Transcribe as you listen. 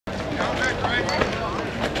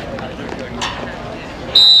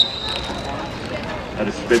That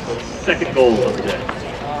is Smith's second goal of the day.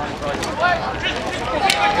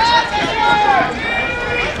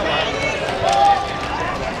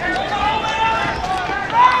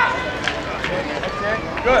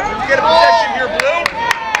 Good. Let's get a possession here, Blue.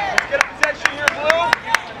 Let's get a possession here, Blue.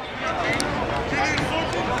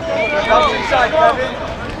 Bounce inside, Kevin.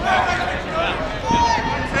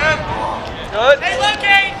 Good. Hey,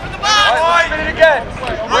 locate from the box. All right, let's spin it again.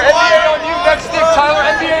 We're NBA on you next stick, Tyler.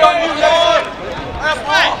 NBA on you next stick. This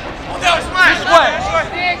way. This way.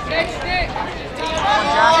 Next stick.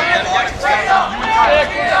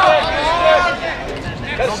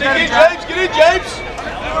 Let's sink in, James. Get in, James.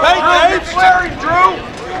 Hey, James. Flaring, Drew.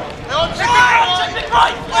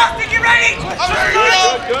 Get ready.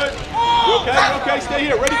 Good. Okay, stay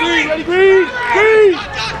here. Ready, green, green.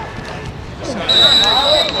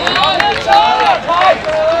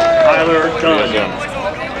 Tyler Dunn.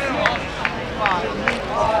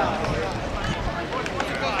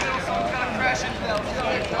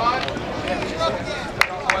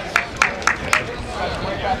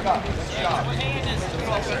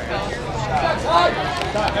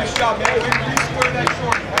 Nice job, man. We square that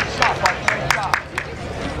short. Nice shot, buddy. Nice shot.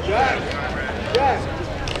 Jack.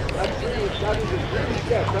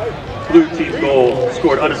 Blue team goal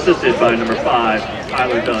scored unassisted by number 5,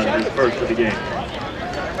 Tyler Dunn, his first of the game.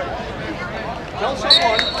 Tell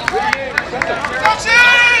someone.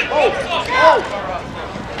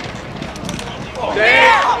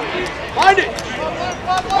 Damn. Find it.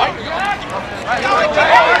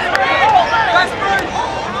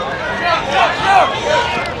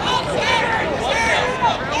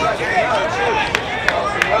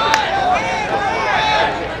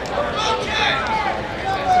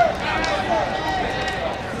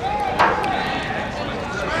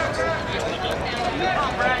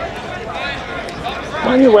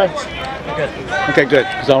 On your way. Okay, good.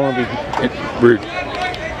 Because I don't want to be rude.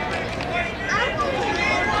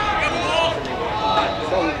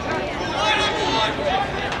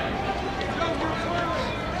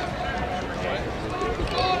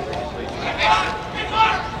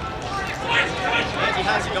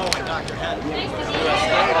 How's it going, Dr. Head?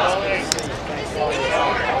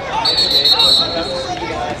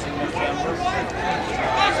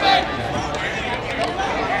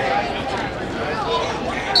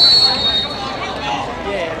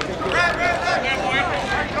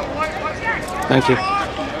 Thank you.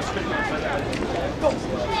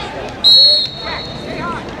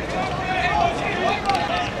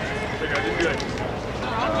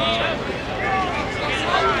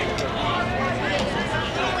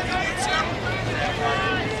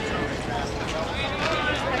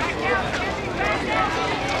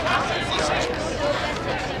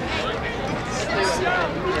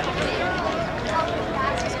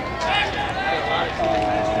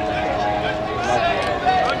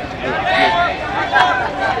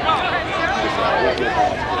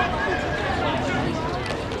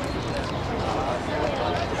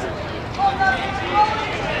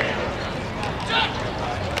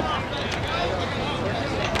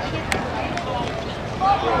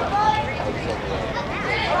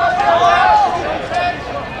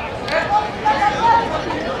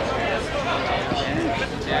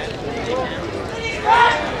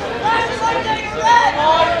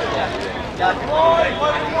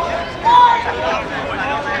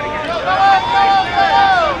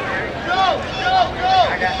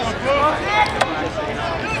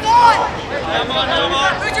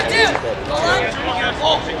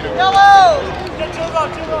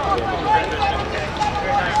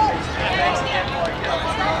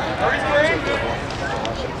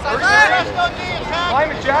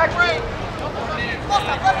 Climb it, Jack.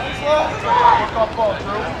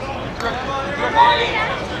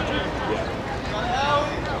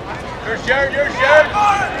 Yours, Jared.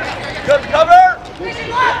 Good cover.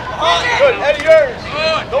 Good, Eddie, yours.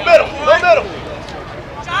 No middle.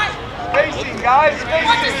 Spacing, guys,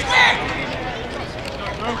 spacing.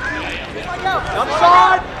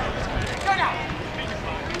 Outside.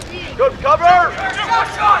 Good cover.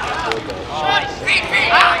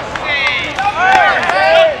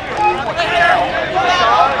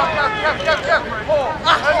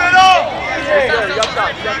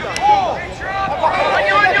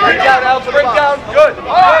 Break down. Good.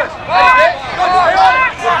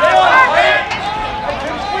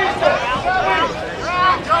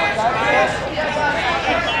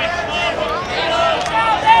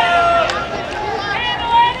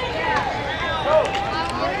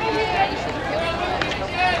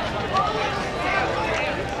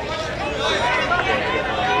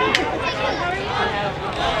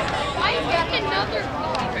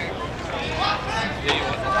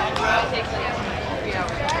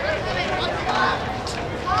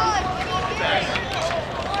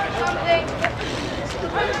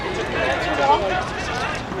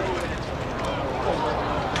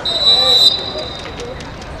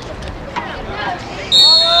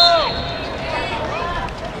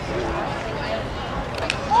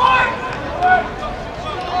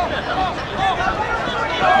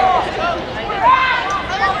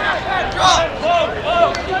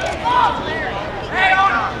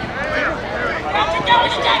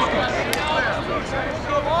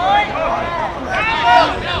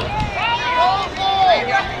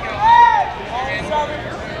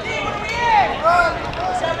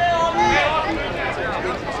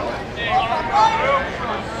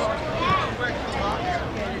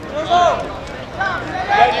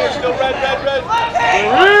 Still red.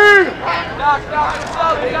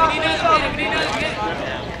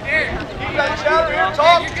 Keep that chatter here.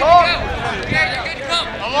 Talk.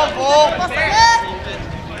 Come on, Bull.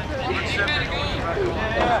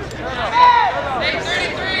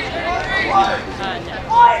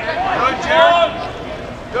 Good, Jared.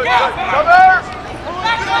 Good. Come here.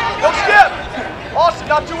 Don't skip. Austin,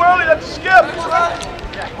 not too early. That's a skip.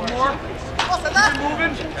 One more. Keep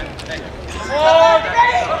moving.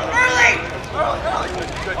 Early.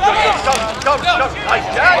 Good. Come. Nice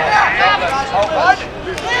catch. I'll find it.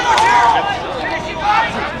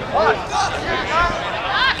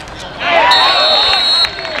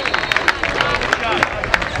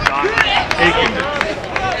 Taking it.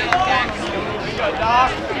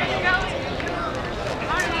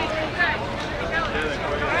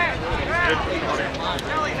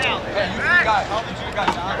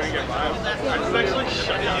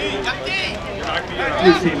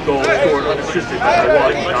 Blue team goal scored unassisted by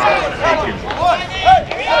one. Taken.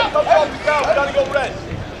 Hey, come down. We gotta go red.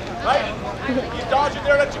 Right? You dodging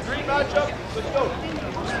there. That's your green matchup. Let's go.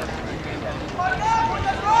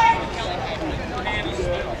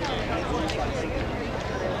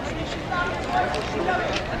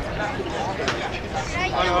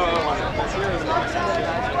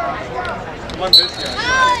 One this guy.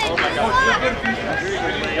 Oh my God.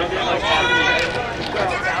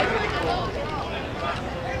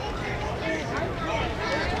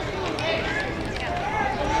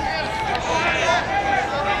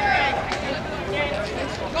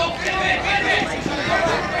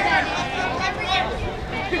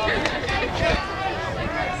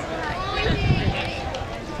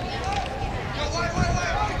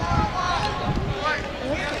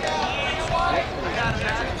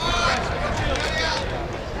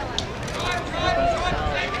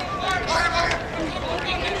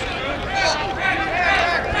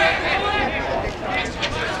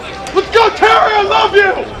 Let's go, Terry! I love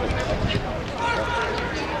you!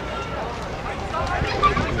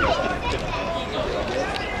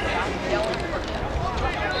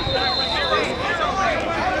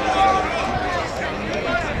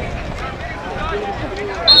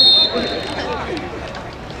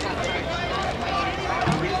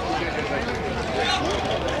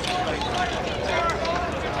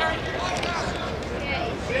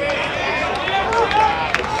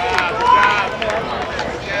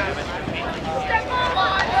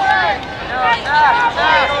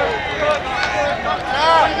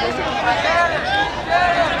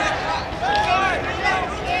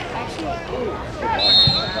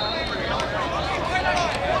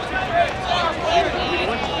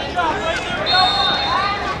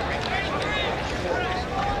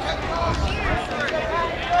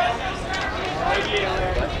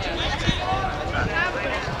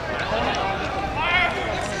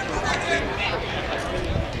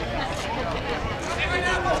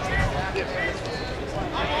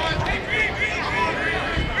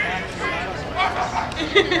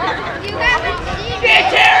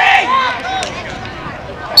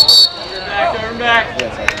 Turn back.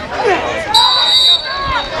 Good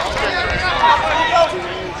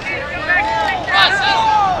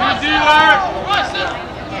dealer.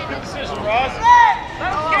 Good decision, Ross.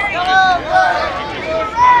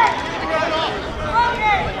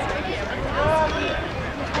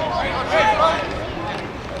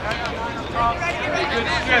 Good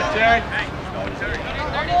strip, Terry.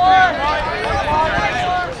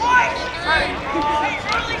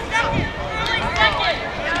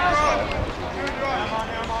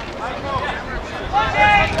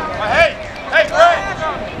 Hey,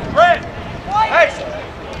 Brent! Hey!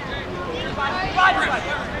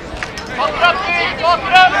 Talk it up, Dean! Talk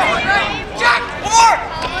it up! Jack, more!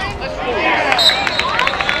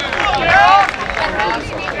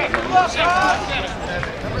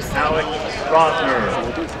 Alex Rosner.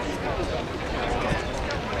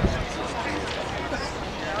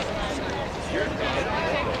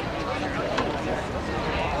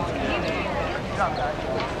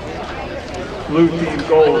 Blue team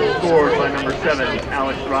goal scored by number 7,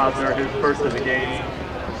 Alex Rosner, his first of the game.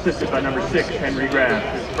 Assisted by number 6, Henry Graff,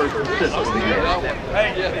 his first assist of the game.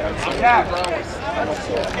 Hey, Cap, let's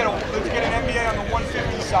get an NBA on the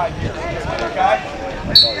 150 side here, okay?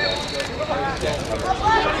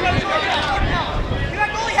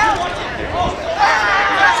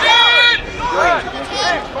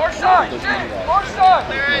 Far side! Far side!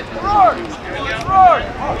 Roar! Roar!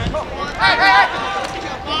 Hey, hey!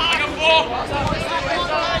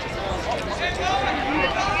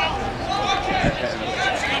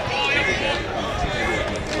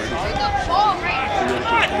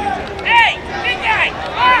 Hey, big guy!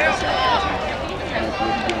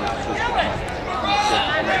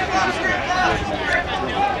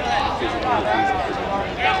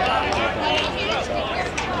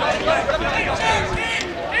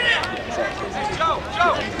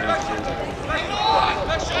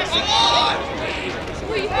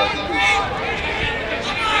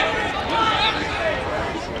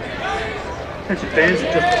 Attention fans, in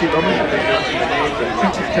just a few moments, we'll be announcing the names of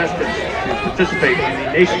two contestants who participate in the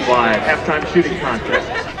nationwide halftime shooting contest.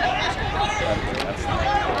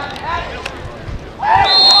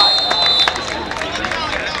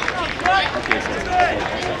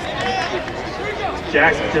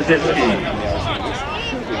 Jack Jasinski.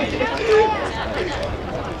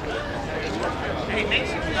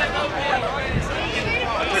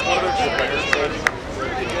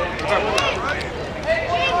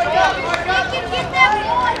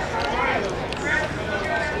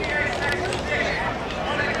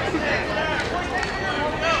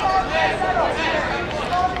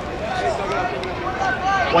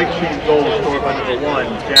 White team goal scored by number 1,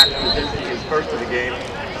 Jack Jasinski, his first of the game.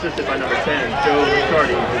 Assisted by number 10, Joe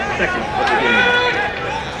Ricciardi, his second of the game.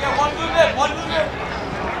 One move in, one move in.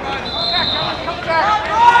 Come back.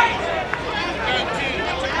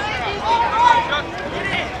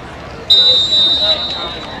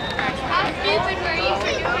 How stupid were you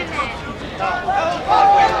for doing that?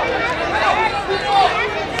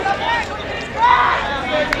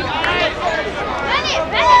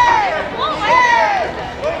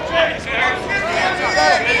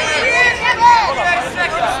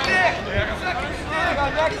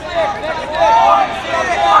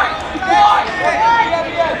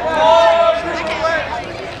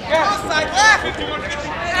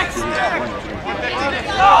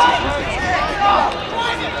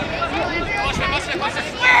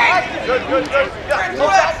 Good, good, good.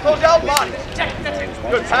 Yeah, close out, body.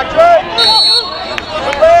 Good, Patrick.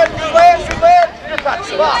 Good land, good land, good land. Here, Pat,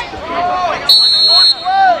 spot.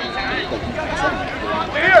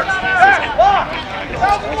 Here, back, lock.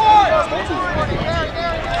 That's one.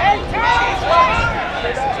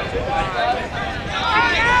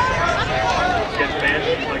 Again, fans,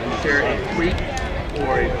 if you'd like to share a tweet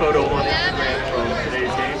or a photo on Instagram from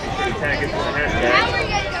today's game, be sure to tag it with the hashtag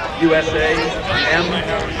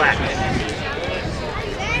USAMLacrosse.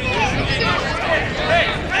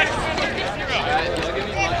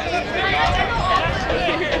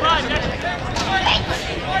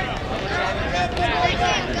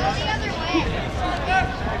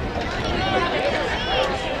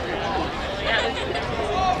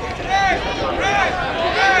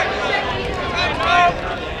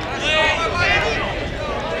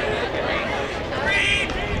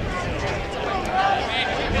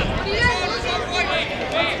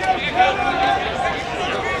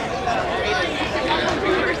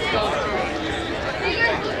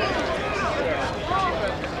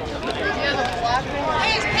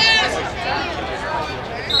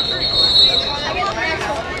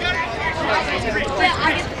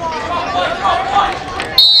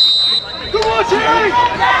 Come on, Terry!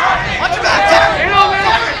 Watch your back, Terry!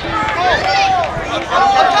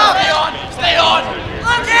 Stay on!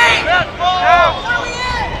 Okay!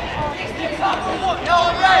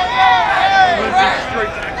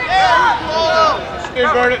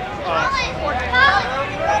 Invert it.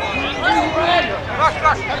 Rush,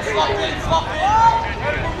 rush! Slop in, slop in!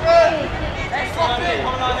 Hey, slop in!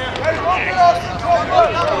 Coming on here! Hey, walk it up!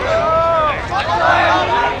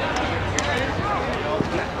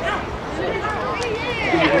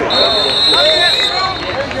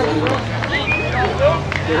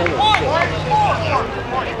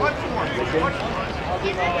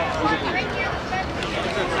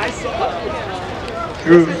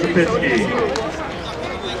 Drew Sapinski.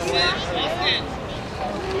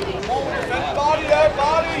 Body there,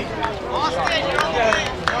 body!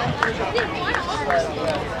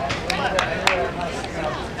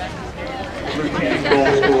 Blue team goal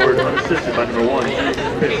scored unassisted by number 1, Drew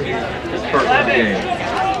Sapinski, his first of the game.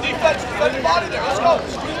 Defense, defend your body there, let's go!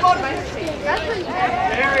 Squeeze money!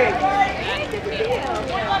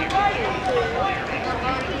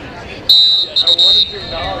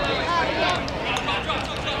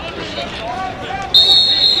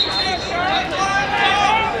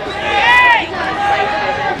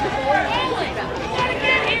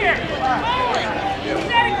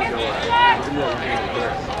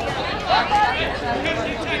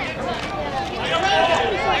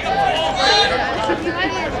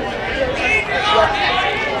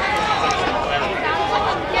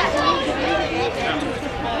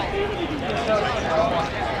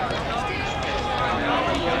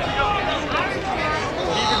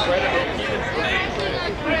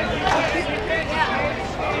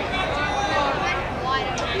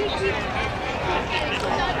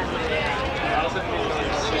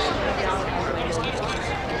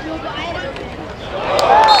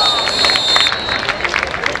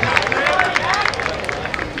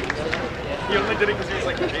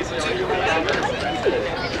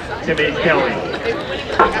 Timmy Kelly.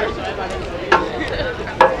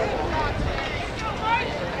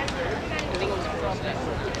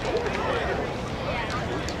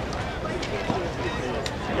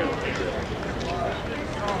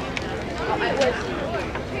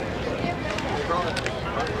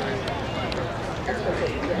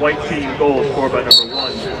 White team goal scored by number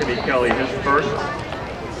 1, Timmy Kelly, his first.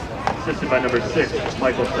 Assisted by number 6,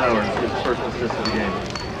 Michael Sowers, his first assist of the game.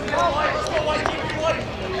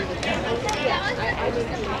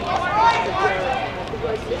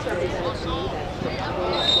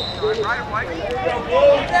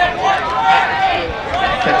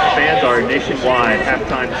 Texas fans are nationwide.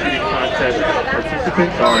 Halftime shooting contest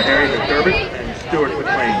participants are Harry McDermott and Stuart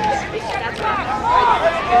McLean.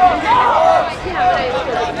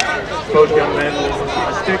 Both young men will receive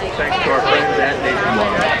a stick thanks to our friends at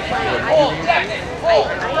Nationwide.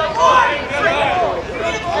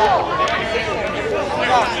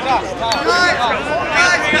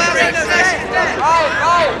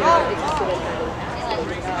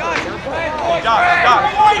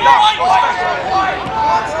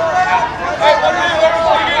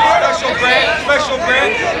 Special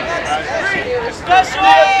brand.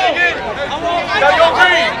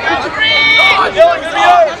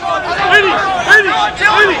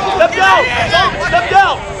 Step down! Step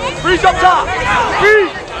down! Freeze up top!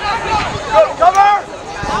 Freeze! Cover!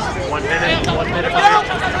 1 minute,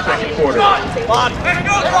 second quarter.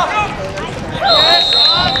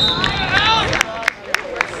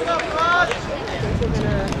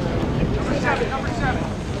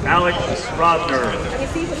 Alex Rosner.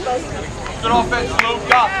 Good offense, Luke.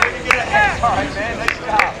 Doc, way to get ahead. All right, man. Nice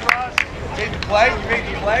job. You made the play. You made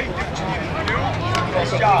the play. Did what you needed to do.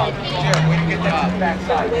 Nice job. Jared, way to get that to the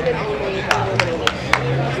backside.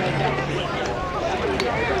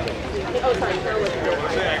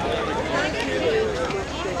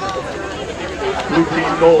 Blue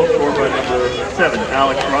team goal scored by number 7,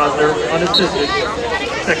 Alex Rosner, unassisted.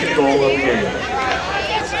 Second goal of the game.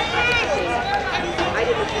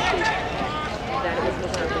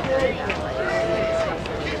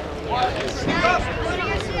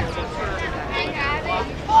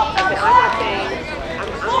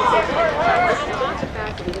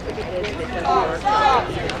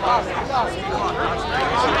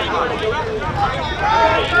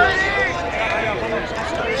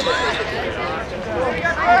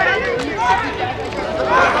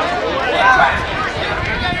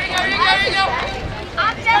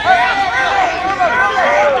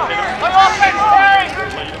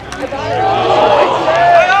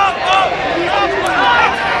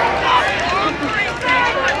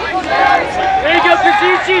 There you go,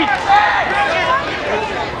 Kazuchi!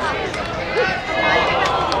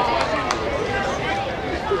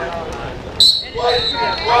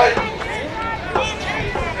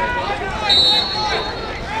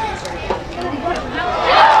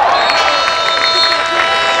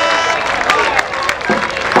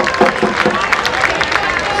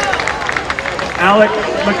 Alex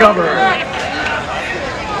McGovern.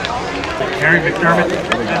 Harry McDermott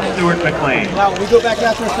and Stuart McLean. Now, when we go back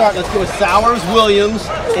after the start, let's go with Sowers, Williams,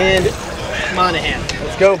 and Monahan.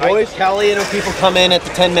 Let's go, boys. Right, Kelly and people come in at the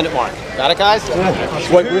 10-minute mark. Got it, guys?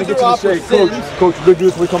 Wait, we're going to get to the stage. Coach, we're going to do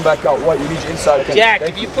this when we come back out. White, we need you inside. Jack,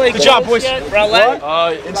 if you play Good job, boys.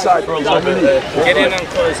 Inside for a little minute. Get in on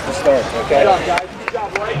close to start, okay? Good job, guys. Good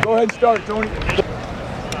job, White. Go ahead and start, Tony.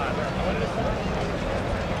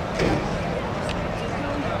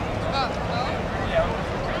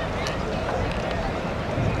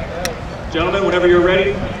 Gentlemen, whenever you're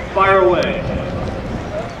ready, fire away.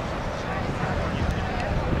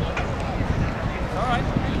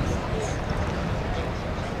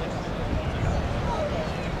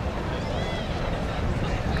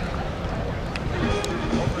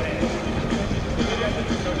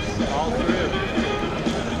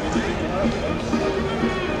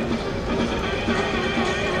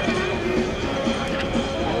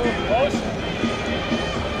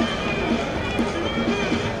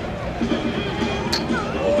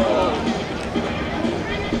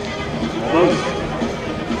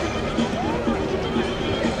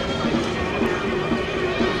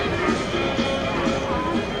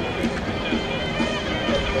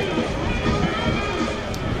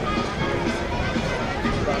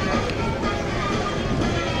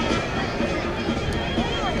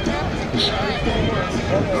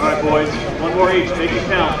 All right, boys, one more each, make it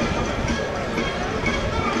count.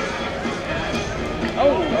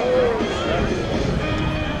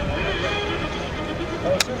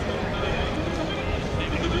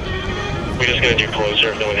 We're just going to do closer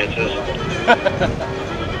if no one hits us.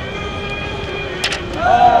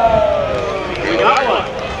 We got one.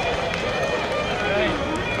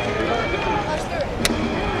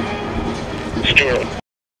 It's too early.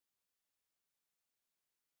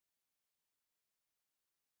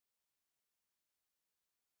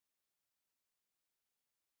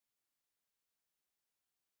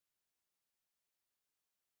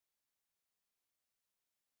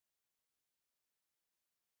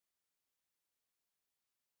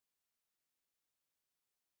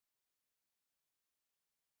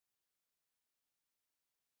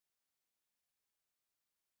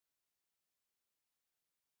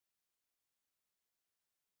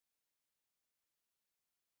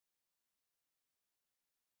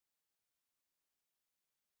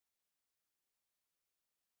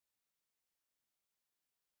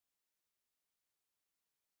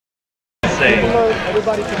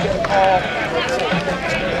 Everybody can get a call.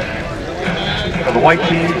 For the white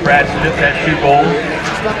team, Brad Smith had 2 goals.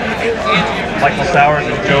 Michael Sowers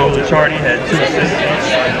and Joe Licciardi had 2 assists.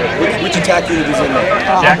 Which attack unit is in there?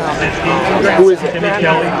 Jack Kaczynski, Who is it? Timmy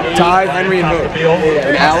Kelly, Ty, Henry, and who?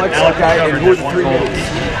 And Alex, okay, and who are the 3 minutes?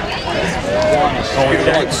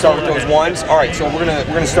 Alright, start with those ones. Alright, so we're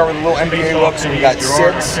gonna start with a little NBA look. So we got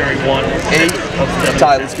 6, 8.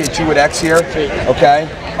 Ty, let's get you at X here. Okay.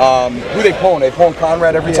 Who are they pulling? Are they pulling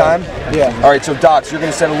Conrad every time? Yeah. Alright, so Docs, you're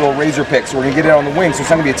gonna set a little razor pick. So we're gonna get it on the wing. So it's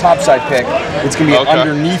not gonna be a topside pick. It's gonna be an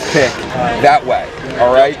underneath pick that way.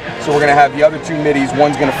 Alright? So we're gonna have the other 2 middies.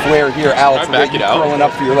 One's gonna flare here. Alex, we'll get you curling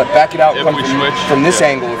up for your left. Back it out, come from this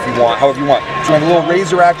angle if you want, however you want. So we have a little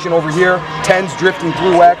razor action over here. 10's drifting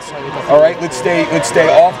through X. Alright, let's stay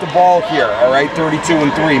off the ball here. Alright, 32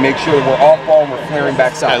 and 3. Make sure that we're off ball and we're flaring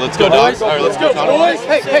backside. Let's go, Docs. Alright, let's go, boys.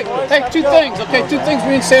 Hey, 2 things. Okay, 2 things we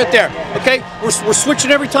didn't say it there. Okay, we're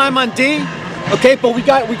switching every time on D. Okay, but we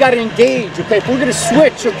got to engage. Okay, if we're gonna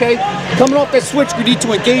switch, okay, coming off that switch, we need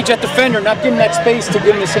to engage that defender, not give him that space to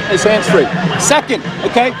give him his hands free. Second,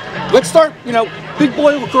 okay, let's start. Big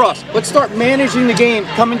boy lacrosse. Let's start managing the game,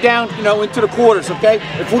 coming down, into the quarters. Okay,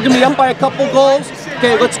 if we're gonna be up by a couple goals,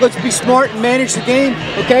 okay, let's be smart and manage the game.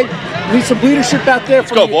 Okay, we need some leadership out there.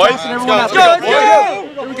 Let's go, boys. Let's go.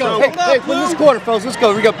 Here we go. Hey, win this quarter, fellas. Let's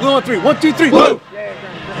go. We got blue on 3. 1, 2, 3. Blue.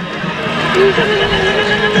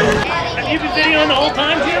 Have you been videoing the whole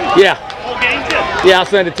time, Jim? Yeah. Whole game, too? Yeah, I'll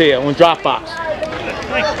send it to you on Dropbox.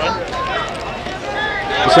 Thanks, bud.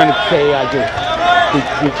 I'll send it to KAID.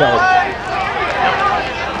 We tell it.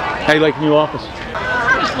 How you like the new office? It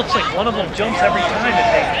just looks like one of them jumps every time and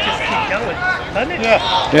they just keep going, doesn't it?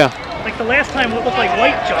 Yeah. Like the last time it looked like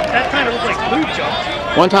white jumped, that time it looked like blue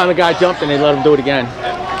jumped. One time a guy jumped and they let him do it again.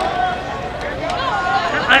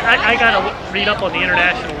 I gotta read up on the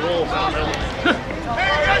international rules. I don't know.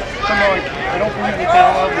 I don't believe that they're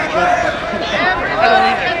allowed to jump. I don't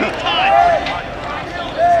either.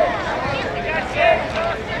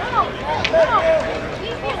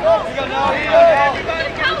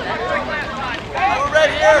 We're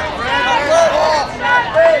ready here.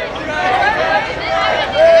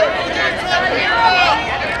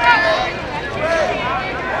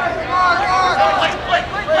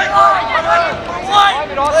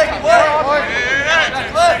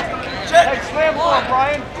 Hey, slam for him,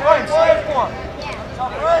 Brian. Brian, slam for him.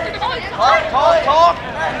 Talk.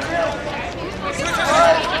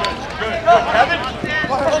 Good, Kevin.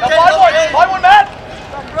 Buy one, Matt.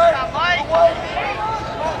 Come on.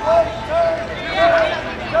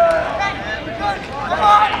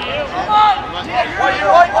 Right.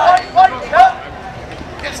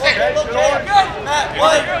 Matt,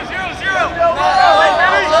 White. 0-0.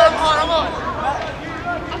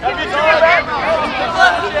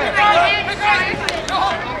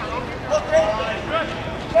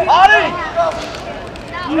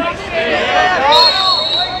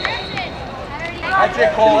 That's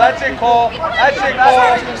it,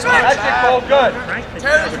 Cole. Good.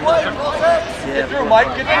 Get through, Mike.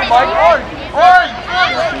 Hard.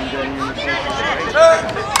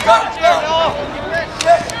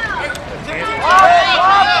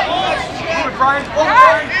 Move it, Brian.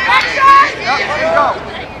 Let him go.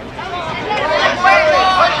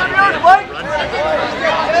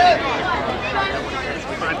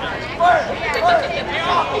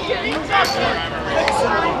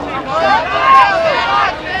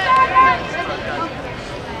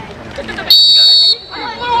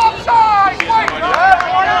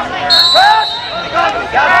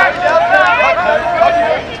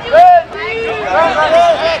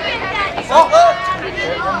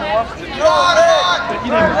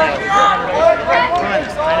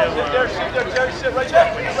 Sit right there.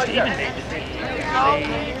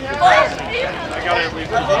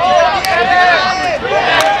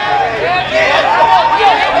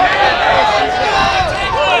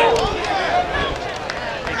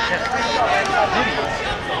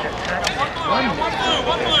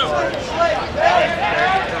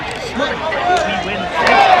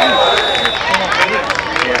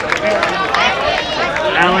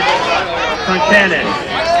 Cannon.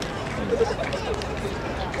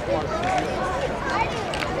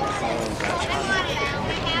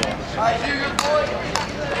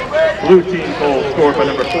 Blue team goal scored by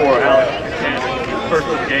number 4, Alex Cannon. First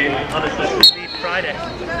of the game, unassisted. Leave Friday.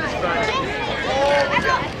 This Friday.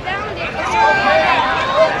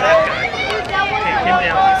 Take him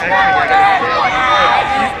down.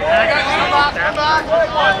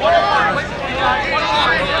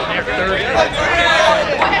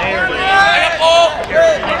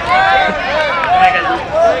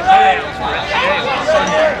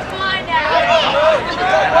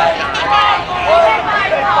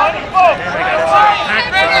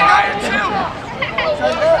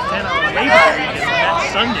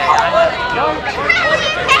 Sunday, I have to go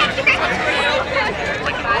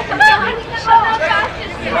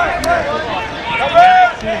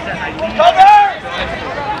Cover!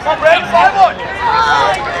 Come on, Brad, 5-1!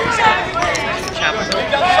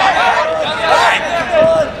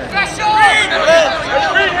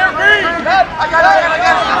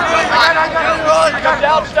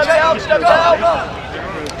 Step down.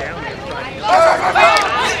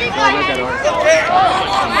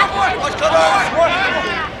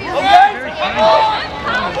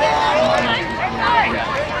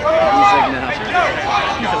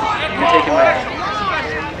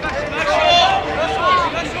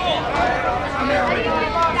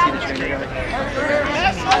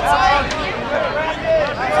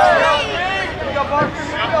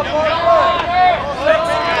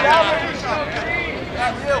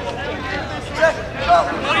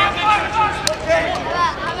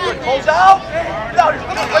 Pulls out. Down.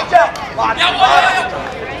 Right down.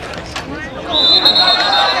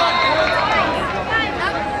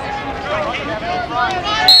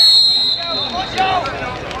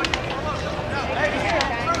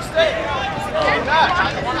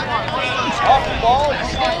 Off the ball.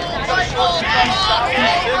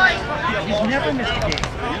 He's never missed a game.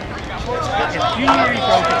 His junior year, he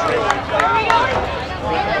broke his wrist.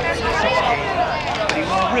 But he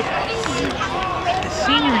won't rip it. His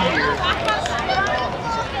senior year,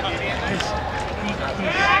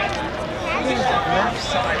 he's the left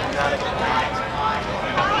side not of the back.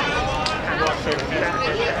 And also the back.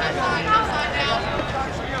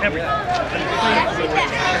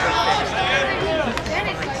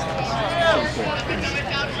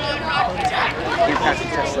 You pass the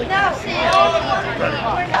test like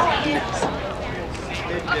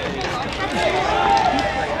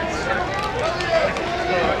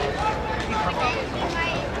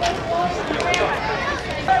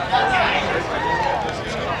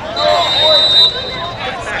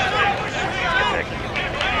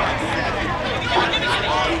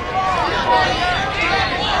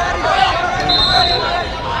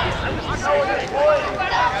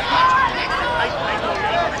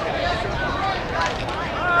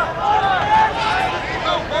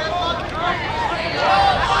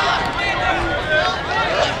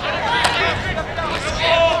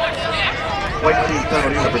White team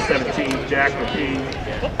penalty number 17, Jack McKee.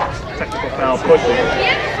 Technical foul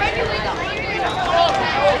pushing.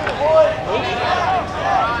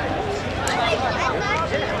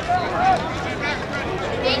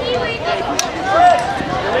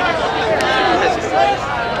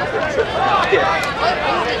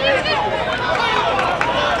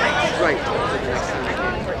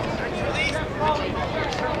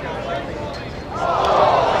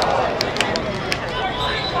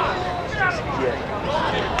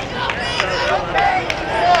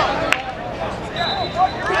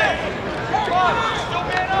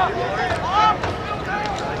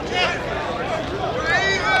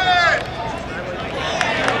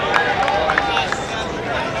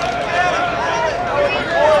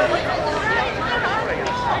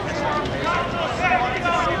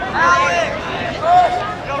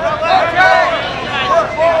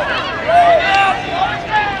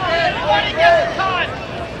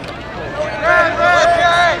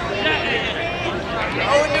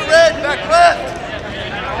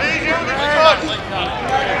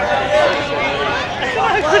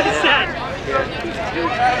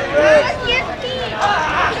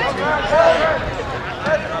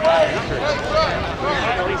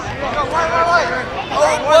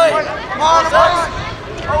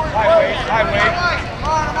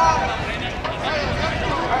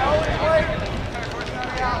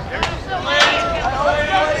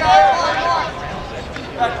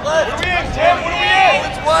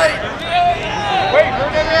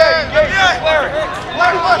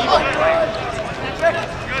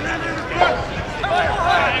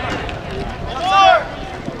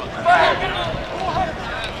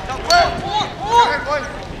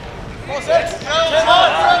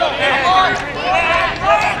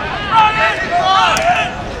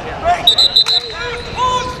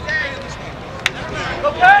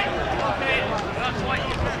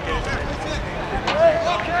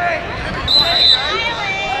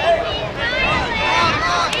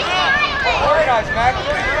 Organize, Mac.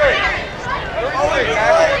 33. 33,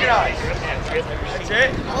 Mac. Organize. That's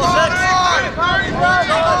it.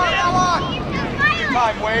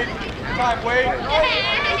 Time, Wade. Time, Wade.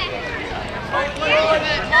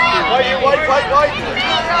 White.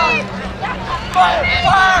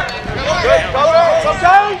 Good, cover.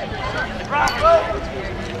 Sometimes.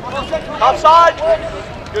 Outside.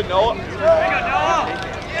 Good, Noah.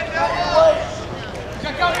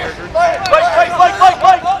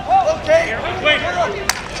 Wait. Okay. Wait.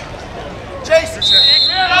 Chase.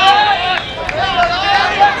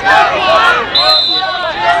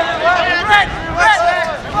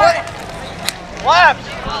 Laps.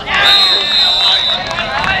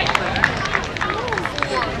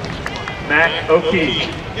 Mac O'Keefe.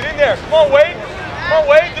 Get in there. Come on, Wade.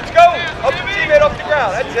 Let's go. Up the teammate off the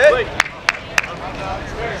ground. That's it.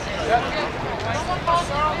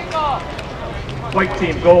 White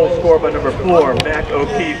team goal scored by number 4, Mac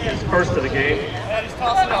O'Keefe, his first of the game.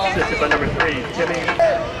 Assisted by number 3, Timmy.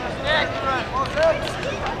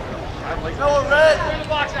 Noah, red.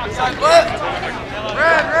 Inside left.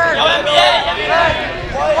 Red. Yo, NBA.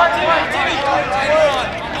 Timmy.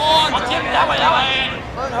 Come on. Timmy, that way.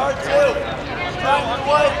 Run hard, too. Strong one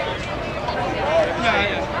way.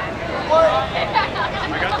 Yeah.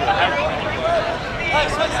 Hey,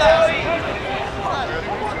 switch that.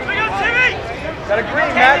 Got a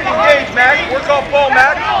green, Mac. Engage, Mac. Work off ball,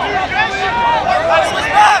 Mac.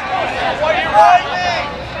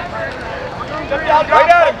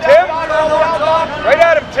 Right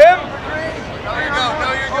at him, Tim. No, you're going.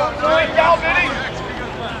 Going down, Vinny.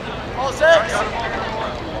 All 6.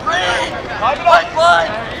 Green. White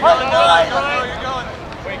line.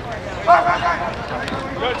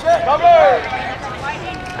 Good. Cover.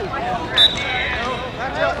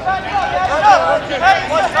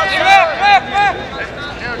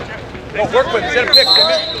 No, work with it. Set a pick,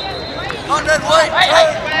 Timmy. On red, white.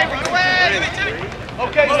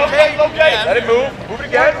 Okay. Let it move. Move it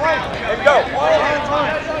again. There we go.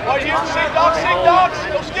 Right here. Sing dogs.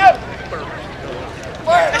 Don't skip.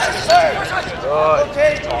 Good.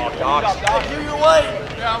 Okay. Dogs. You your way.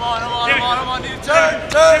 Yeah, I'm on. Need a turn.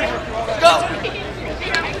 Go.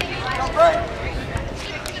 Come right.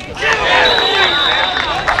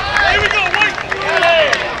 Here we go, White!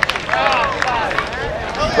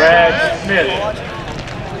 Brad Smith.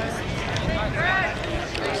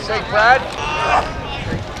 Say, Brad.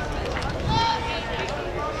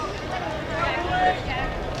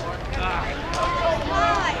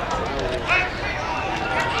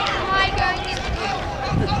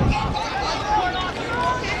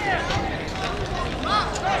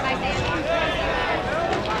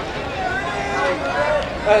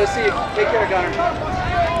 Let's see. Take care, Gunner.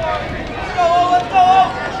 Let's go!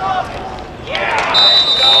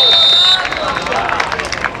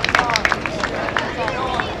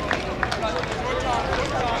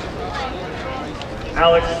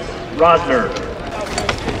 Alex Rosner.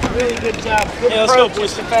 Really good job. Good let's go,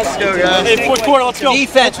 boys. Let's go, guys. Hey, fourth quarter, let's go.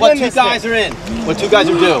 Defense, what 2 guys are in? What 2 guys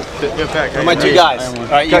are due? What are my 2 guys? All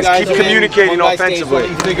right, you guys keep communicating offensively.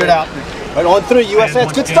 You figure it out. Right, on 3, USA.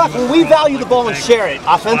 It's good stuff. When we value the ball and share it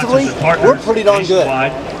offensively, we're pretty darn good.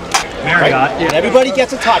 Right? And everybody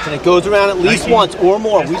gets a touch, and it goes around at least once or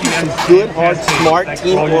more. We do some good, hard, smart,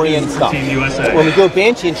 team-oriented stuff. But when we go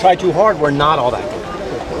benchy and try too hard, we're not all that good.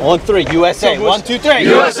 On 3, USA. 1, 2, 3.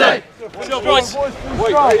 USA! Let's go, boys.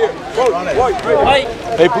 White, right here. White.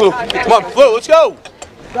 Hey, Blue. Come on, Blue, let's go.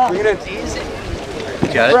 Bring it in.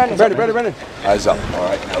 Got it? Brennan. Eyes up. All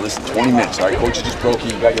right, now listen, 20 minutes. All right, coach just broke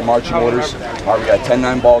you. You got your marching orders. All right, we got a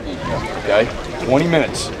 10-9 ball game. Okay? 20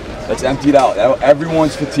 minutes. Let's empty it out.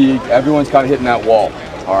 Everyone's fatigued. Everyone's kind of hitting that wall.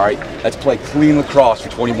 All right, let's play clean lacrosse for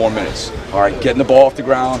 20 more minutes. All right, getting the ball off the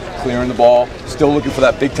ground, clearing the ball, still looking for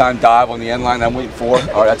that big-time dive on the end line that I'm waiting for.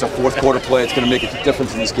 All right, that's a fourth quarter play. It's going to make a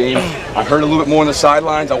difference in this game. I heard a little bit more on the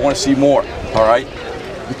sidelines. I want to see more. All right,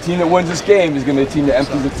 the team that wins this game is going to be the team that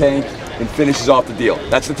empties the tank and finishes off the deal.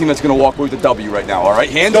 That's the team that's going to walk away with the W right now. All right,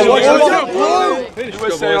 hands up.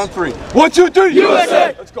 USA on 3. 1, 2, 3.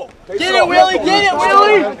 USA. Let's go. Get it, Willie. Get it,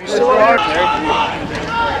 Willie.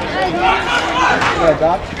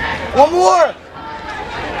 One more.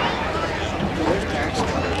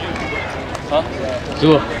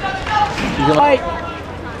 White.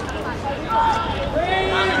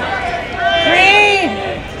 Green.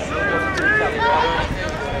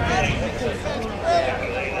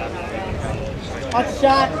 Hot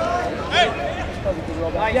shot.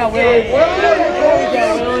 Yeah, Willie. There we go,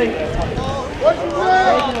 Willie.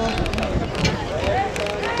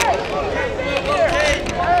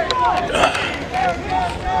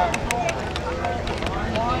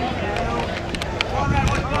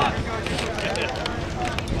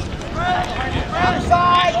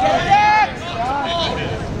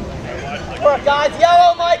 work, guys.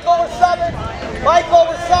 Yellow, Michael, we're subbing. Michael,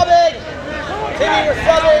 we're subbing. Timmy, we're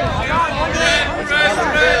subbing.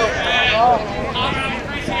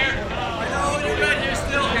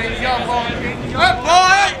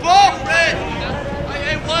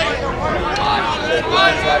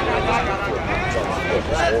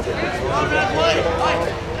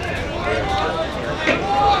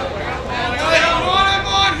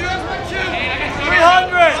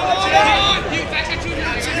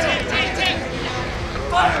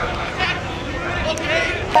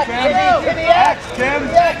 Timmy X, Tim.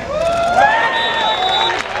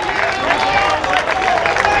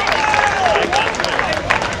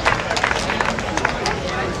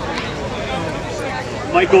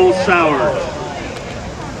 Michael Sowers.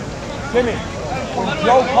 Timmy, when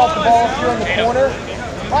Joe caught the ball up here in the corner,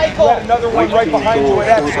 Michael. you had another one right behind you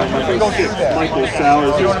at X, so you can go through there. Michael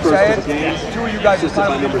Sowers, You know what I'm saying? Two of you guys are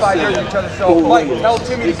kind of 5 yards from each other, so Mike, tell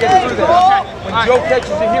Timmy to get through there. When Joe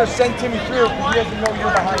catches it here, send Timmy through because he doesn't know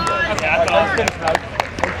you're behind him. All right, nice finish, Mike.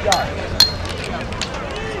 Good job.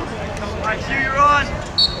 All right, Hugh, you're on.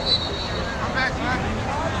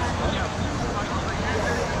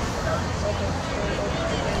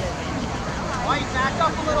 White, back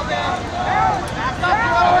up a little bit. Back up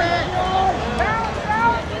a little bit.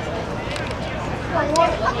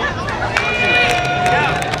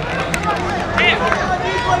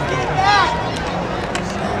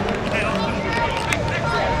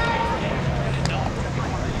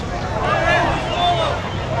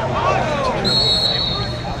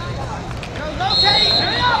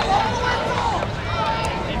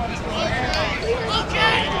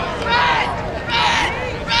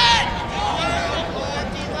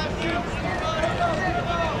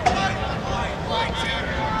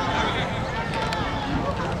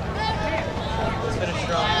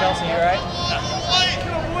 Kelsey, you alright?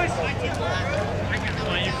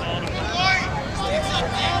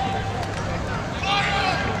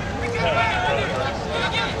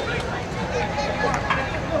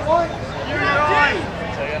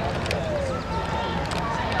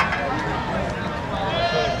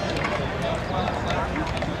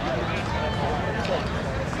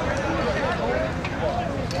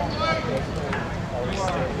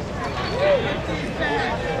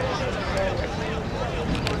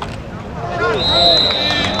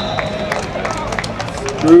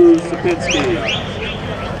 Drew Sapinski.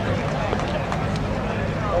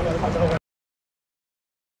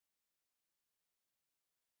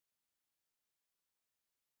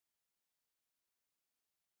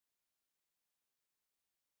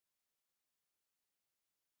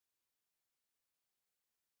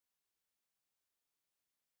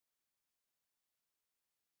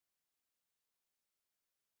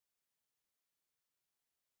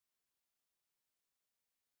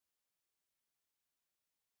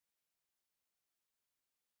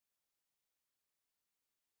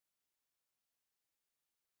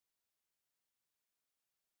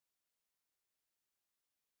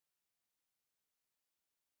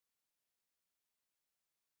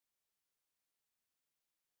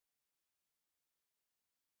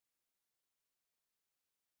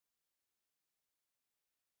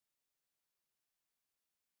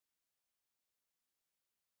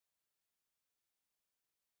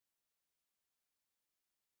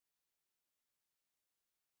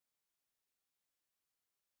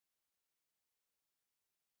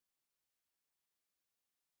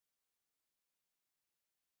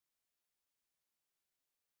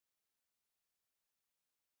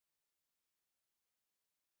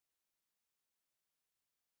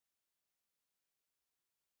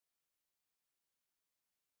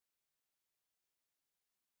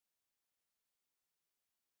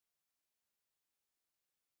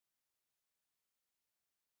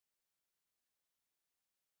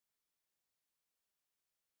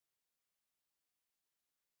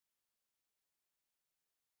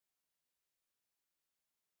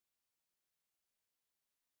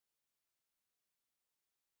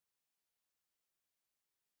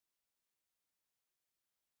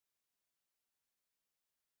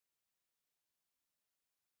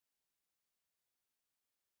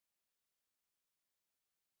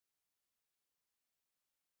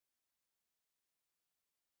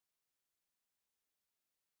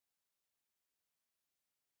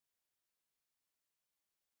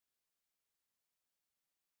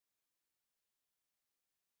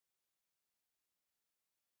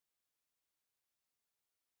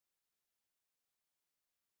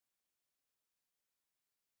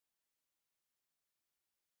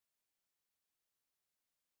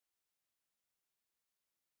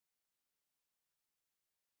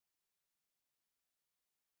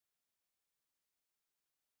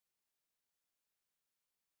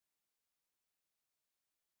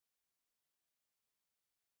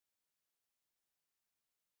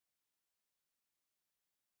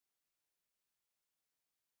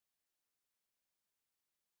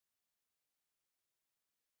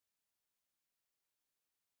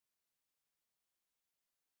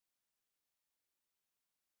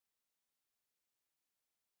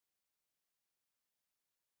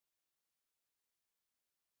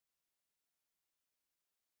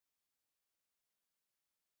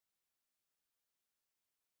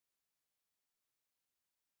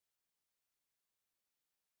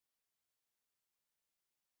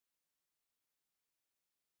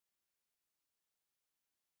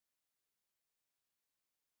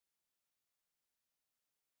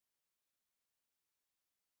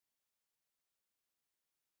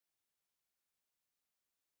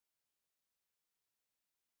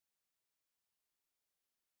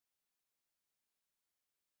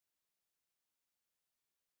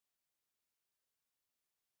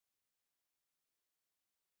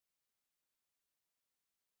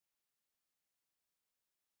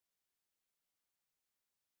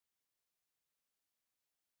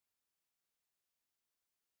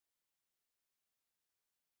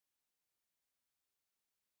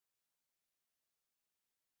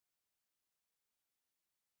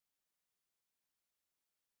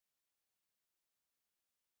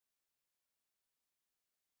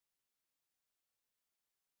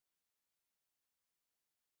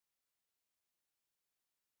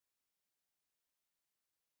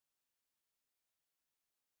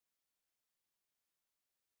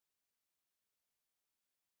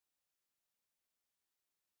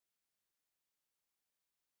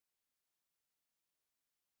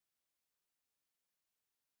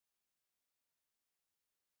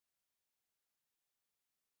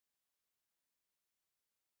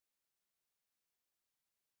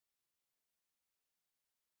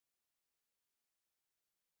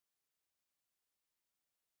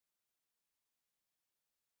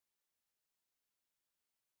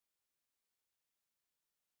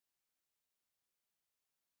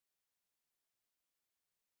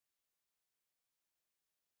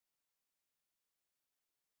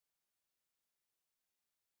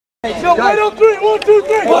 No, white on three. 1, 2,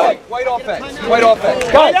 3. White offense. White offense.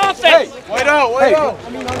 White offense. White out. White out.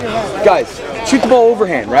 Guys, shoot the ball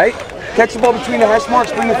overhand, right? Catch the ball between the hash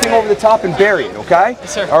marks, bring the thing over the top, and bury it, okay?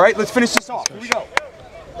 Yes, sir. All right, let's finish this off. Here we go.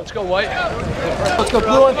 Let's go, white. Let's go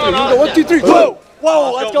blue on 3. Here we go. 1, 2, 3. Whoa!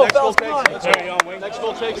 Whoa! Let's go, fellas. Come on. Next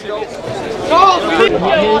goal takes it.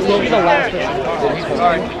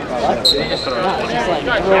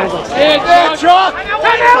 Yeah, Chuck!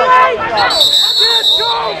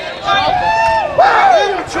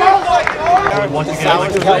 Once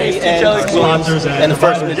again, Kelly and sponsors and the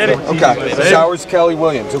first one. Okay. Sowers, Kelly,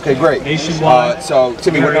 Williams. Okay, great. So,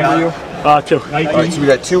 Timmy, what number are you? 2. All right, so we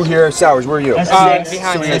got 2 here. Sowers, where are you? 6. So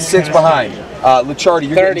we got 6 behind. Lachardi,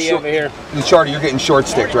 you're 30 getting over here. Lachardi, you're getting short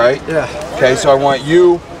sticked, right? Yeah. Okay, so I want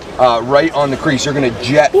you right on the crease. You're going to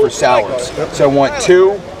jet for Sowers. So I want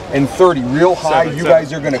 2 and 30 real high. You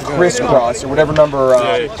guys are going to crisscross, or whatever number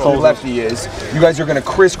lefty is. You guys are going to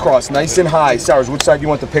crisscross nice and high. Sowers, which side do you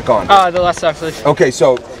want to pick on? The left side, please. Okay,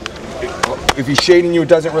 so if he's shading you, it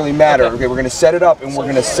doesn't really matter. Okay, we're going to set it up, and we're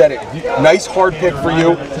going to set it. Nice hard pick for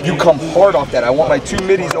you. You come hard off that. I want my 2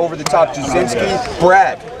 middies over the top. Jasinski,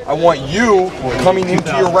 Brad. I want you coming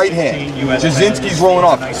into your right hand. Jasinski's rolling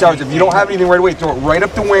off. Sowers, if you don't have anything right away, throw it right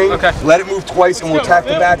up the wing. Okay. Let it move twice, and we'll attack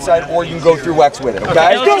the backside, or you can go through X with it.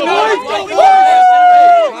 Okay?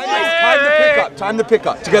 Time to pick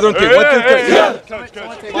up. Together on 3. 1, 2, 3. Yeah.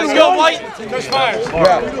 Let's go, white. Coach Myers.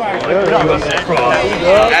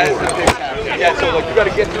 Yeah, so like you got to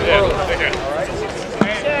get through early.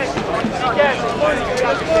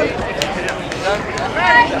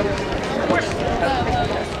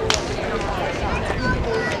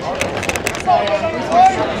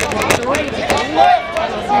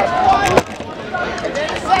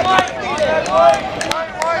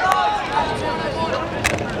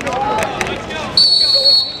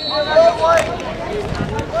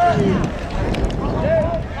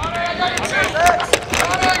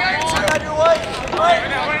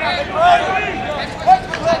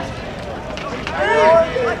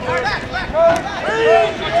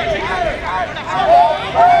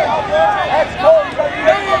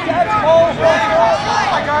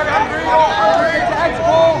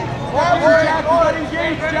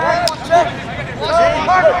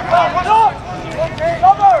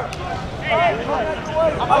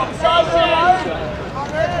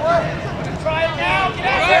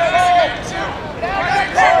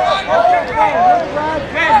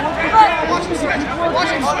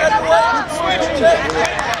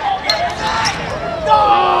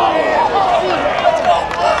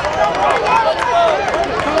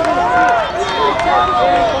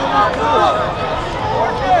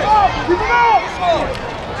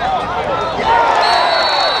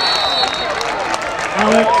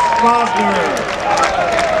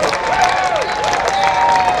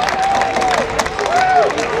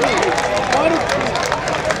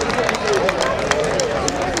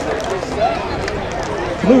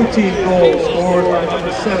 Blue team goal scored by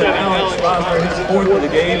number 7, Alex Rosner, his 4th of the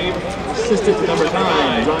game. Assisted to number 9,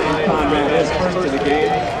 Ryan Conrad, his 1st of the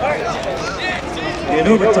game. In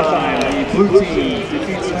overtime, the blue team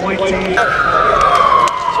defeats the white team.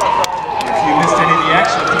 If you missed any of the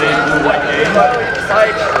action today in the blue-white game, be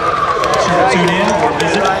sure to tune in or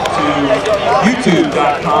visit to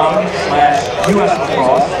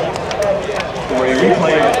youtube.com/USLacrosse for a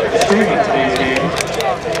replay of the stream of today's game.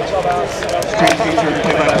 Stream featured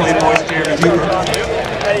play-by-play voice Jeremy Huber,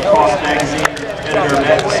 Lacrosse Magazine editor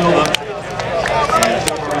Matt Silva, and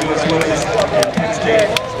former U.S. Women's and Penn State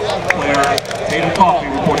player Tatum Coffey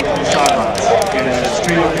reporting from the sidelines. Again, a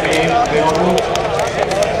stream of the game available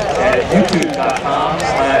at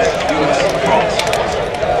youtube.com/USLacrosse.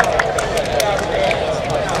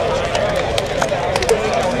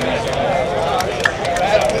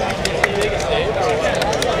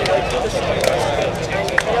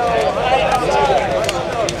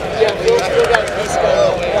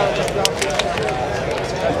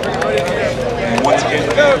 And once again,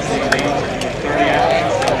 the 30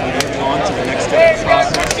 athletes that will be moving on to the next step of the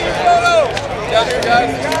process.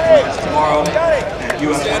 Tomorrow at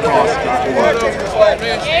uslacrosse.org.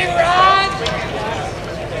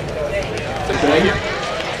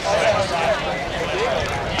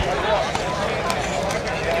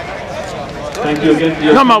 Thank you again for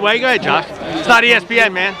your... Come on, way. Go ahead, Josh. It's not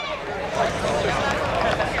ESPN, man.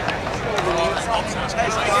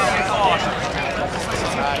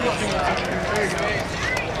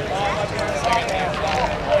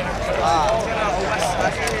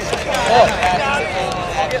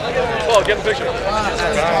 Oh, get the picture.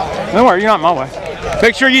 Don't worry, you're not in my way.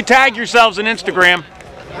 Make sure you tag yourselves on Instagram.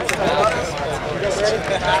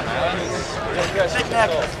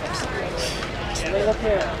 Right up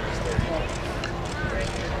here.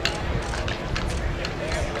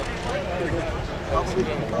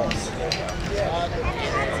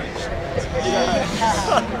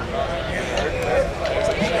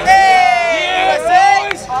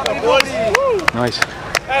 Nice.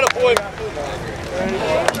 Attaboy.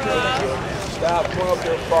 Stop, come up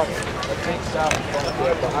there in front. Let's take stop in front of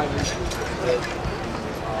there behind you.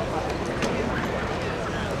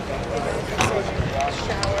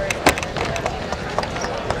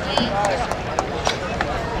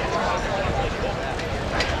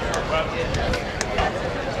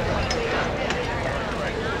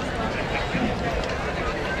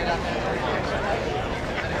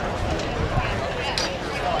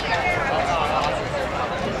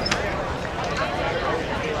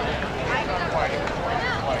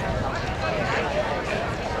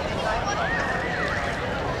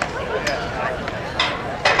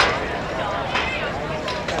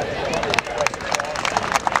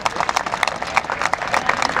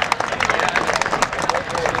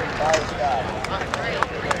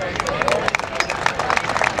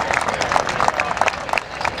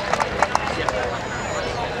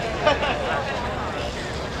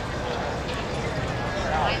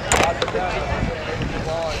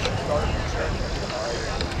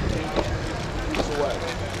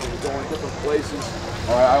 Places.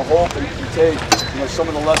 All right, I hope that you can take some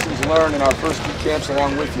of the lessons learned in our first 2 camps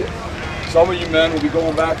along with you. Some of you men will be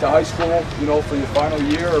going back to high school, for your final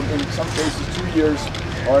year, or in some cases 2 years.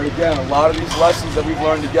 All right, again, a lot of these lessons that we've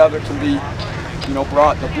learned together can be,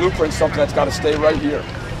 brought. The blueprint's something that's got to stay right here.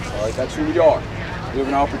 All right, that's who we are. We have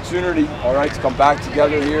an opportunity, all right, to come back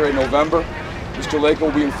together here in November. Mr. Lake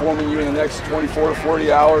will be informing you in the next 24 to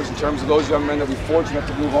 40 hours in terms of those young men that we're fortunate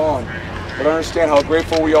to move on. But understand how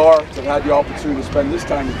grateful we are to have had the opportunity to spend this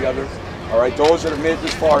time together. All right, those that have made it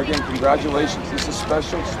this far, again, congratulations. This is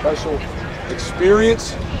special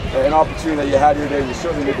experience and opportunity that you had here today. We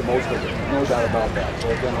certainly made the most of it, no doubt about that. So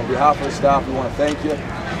again, on behalf of the staff, we want to thank you.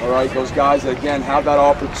 All right, those guys that, again, have that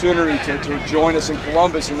opportunity to join us in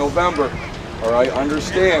Columbus in November. All right,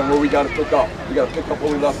 understand where we got to pick up. We got to pick up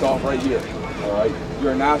where we left off right here. All right,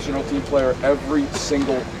 you're a national team player every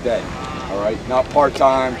single day. All right, not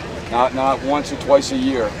part-time. Not once or twice a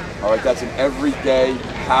year. All right, that's an everyday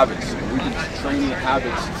habits. We've been training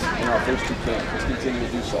habits in our first 2 camps. Let's continue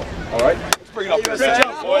to do so. All right, let's bring it up. Great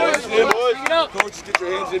job, boys. Coaches, get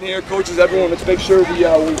your hands in here. Coaches, everyone, let's make sure we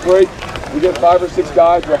break. We get 5 or 6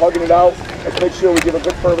 guys. We're hugging it out. Let's make sure we give a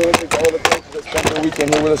big firm handshake to all the coaches that spent their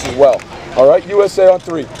weekend here with us as well. All right, USA on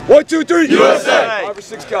 3. 1, 2, 3. USA. 5 or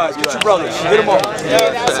 6 guys. Get your brothers. Hit them up.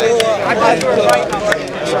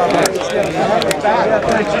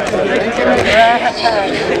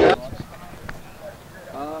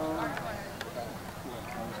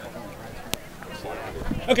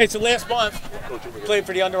 Okay, so last month, you played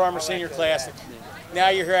for the Under Armour Senior Classic. Now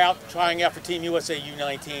you're here trying out for Team USA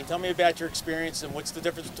U19. Tell me about your experience and what's the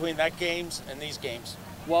difference between that games and these games?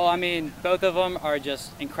 Well, I mean, both of them are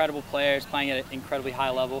just incredible players playing at an incredibly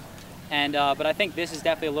high level. And but I think this is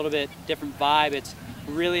definitely a little bit different vibe. It's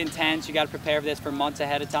really intense. You got to prepare for this for months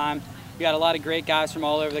ahead of time. We got a lot of great guys from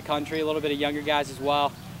all over the country, a little bit of younger guys as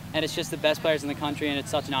well. And it's just the best players in the country, and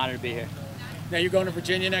it's such an honor to be here. Now you're going to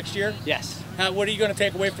Virginia next year? Yes. What are you going to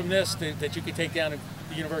take away from this that you can take down to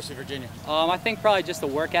the University of Virginia? I think probably just the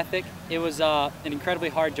work ethic. It was an incredibly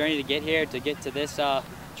hard journey to get here, to get to this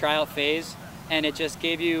tryout phase. And it just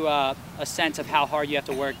gave you a sense of how hard you have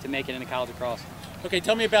to work to make it into college lacrosse. Okay,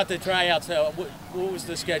 tell me about the tryouts. What was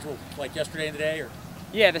the schedule like yesterday and today? Or?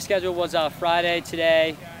 Yeah, the schedule was Friday,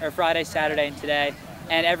 Saturday, and today.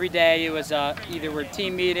 And every day it was either we're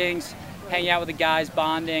team meetings, hanging out with the guys,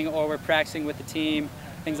 bonding, or we're practicing with the team,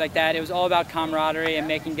 things like that. It was all about camaraderie and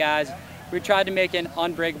making guys. We tried to make an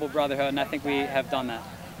unbreakable brotherhood, and I think we have done that.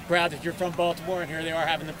 Proud that you're from Baltimore, and here they are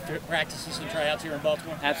having the practices and tryouts here in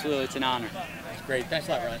Baltimore? Absolutely, it's an honor. That's great. Thanks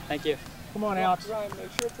a lot, Ryan. Thank you. Come on, Alex. Ryan,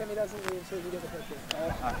 make sure Timmy doesn't leave so we get a picture.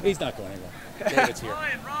 He's not going anywhere. David's here.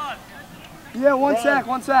 Ryan. Yeah, one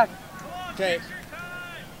sec. Okay.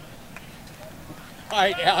 All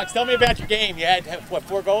right, Alex, tell me about your game. You had, what,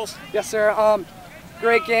 4 goals? Yes, sir.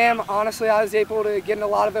 Great game. Honestly, I was able to get in a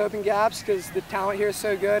lot of open gaps because the talent here is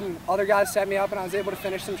so good, and other guys set me up, and I was able to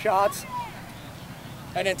finish some shots.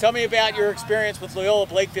 And then tell me about your experience with Loyola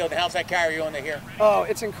Blakefield, and how's that carry you on to here? Oh,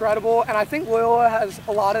 it's incredible, and I think Loyola has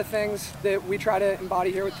a lot of things that we try to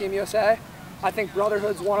embody here with Team USA. I think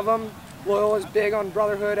brotherhood's one of them. Loyola's big on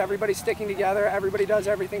brotherhood, everybody sticking together, everybody does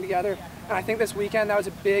everything together. And I think this weekend that was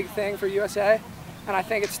a big thing for USA. And I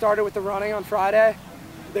think it started with the running on Friday.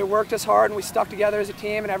 They worked us hard and we stuck together as a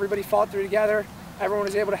team and everybody fought through together. everyone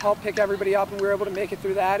was able to help pick everybody up, and we were able to make it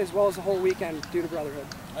through that as well as the whole weekend due to brotherhood.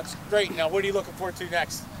 That's great. Now, what are you looking forward to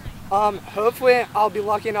next? Hopefully, I'll be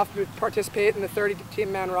lucky enough to participate in the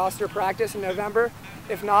 30-team-man roster practice in November.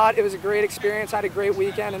 If not, it was a great experience. I had a great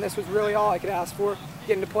weekend, and this was really all I could ask for.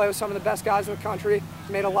 Getting to play with some of the best guys in the country,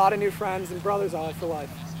 made a lot of new friends, and brothers all for life.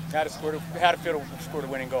 How did it feel to score the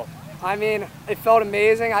winning goal? I mean, it felt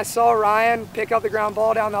amazing. I saw Ryan pick up the ground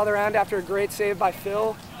ball down the other end after a great save by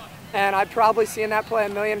Phil, and I've probably seen that play a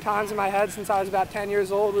million times in my head since I was about 10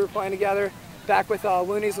 years old. We were playing together back with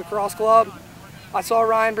Looney's Lacrosse Club. I saw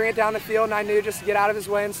Ryan bring it down the field, and I knew just to get out of his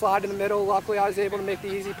way and slide in the middle. Luckily, I was able to make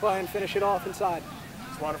the easy play and finish it off inside.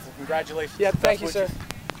 It's wonderful. Congratulations. Yeah, thank you, sir.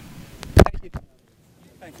 Thank you.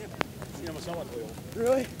 Thank you. You know, someone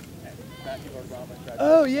really?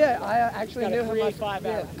 Oh yeah, I actually knew him.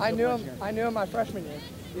 I knew him my freshman year.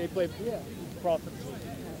 Yeah, he played cross.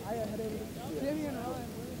 I had over to Jimmy and Ryan.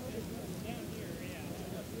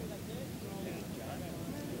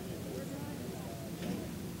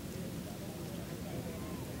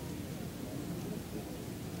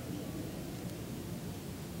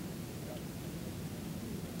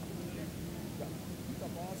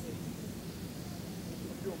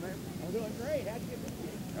 I'm doing great. How'd you get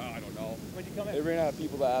there? I don't know. When'd you come in? They ran out of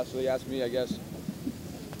people to ask, so they asked me, I guess.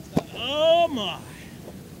 Oh my!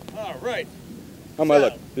 All right. How am I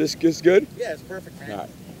look? This is good? Yeah, it's perfect, man. All right.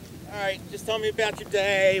 All right, just tell me about your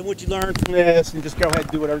day and what you learned from this, and just go ahead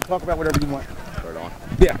and do whatever. Talk about whatever you want. Right on.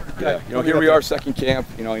 Yeah. Yeah. You know, here we are, second camp.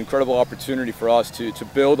 You know, incredible opportunity for us to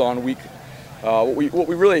build on what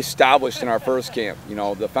we really established in our first camp. You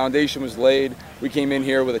know, the foundation was laid. We came in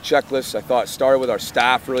here with a checklist. I thought it started with our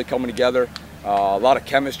staff really coming together. A lot of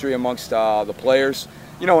chemistry amongst the players.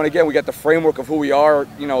 You know, and again, we got the framework of who we are.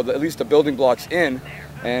 You know, at least the building blocks in.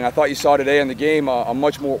 And I thought you saw today in the game a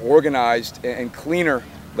much more organized and cleaner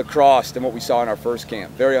lacrosse than what we saw in our first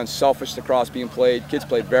camp. Very unselfish lacrosse being played. Kids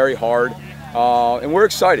played very hard. And we're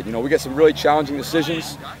excited. You know, we got some really challenging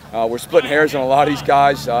decisions. We're splitting hairs on a lot of these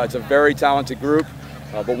guys. It's a very talented group.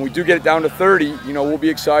 But when we do get it down to 30, you know, we'll be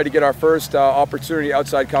excited to get our first opportunity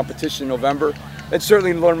outside competition in November, and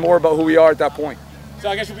certainly learn more about who we are at that point. So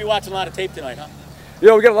I guess you'll be watching a lot of tape tonight, huh?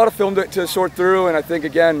 Yeah, we got a lot of film to sort through, and I think,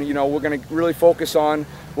 again, you know, we're going to really focus on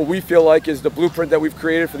what we feel like is the blueprint that we've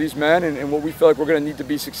created for these men, and what we feel like we're going to need to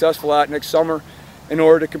be successful at next summer in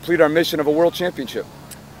order to complete our mission of a world championship.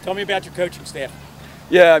 Tell me about your coaching staff.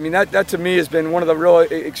 Yeah, I mean, that to me has been one of the really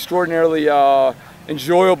extraordinarily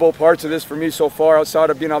enjoyable parts of this for me so far, outside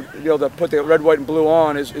of being able to put the red, white, and blue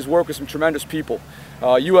on, is work with some tremendous people.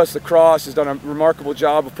 U.S. Lacrosse has done a remarkable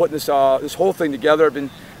job of putting this whole thing together. I've been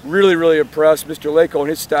really impressed. Mr. Lako and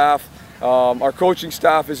his staff. Our coaching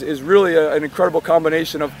staff is really an incredible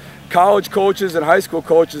combination of college coaches and high school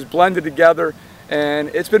coaches blended together, and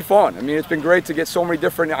it's been fun. I mean, it's been great to get so many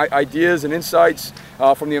different ideas and insights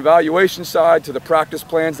from the evaluation side to the practice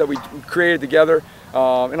plans that we created together,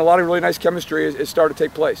 and a lot of really nice chemistry has started to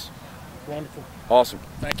take place. Wonderful. Awesome.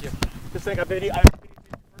 Thank you. Just think I did the first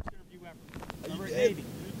interview ever. Number 80. You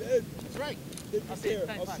did. That's right. I'll see you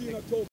in October.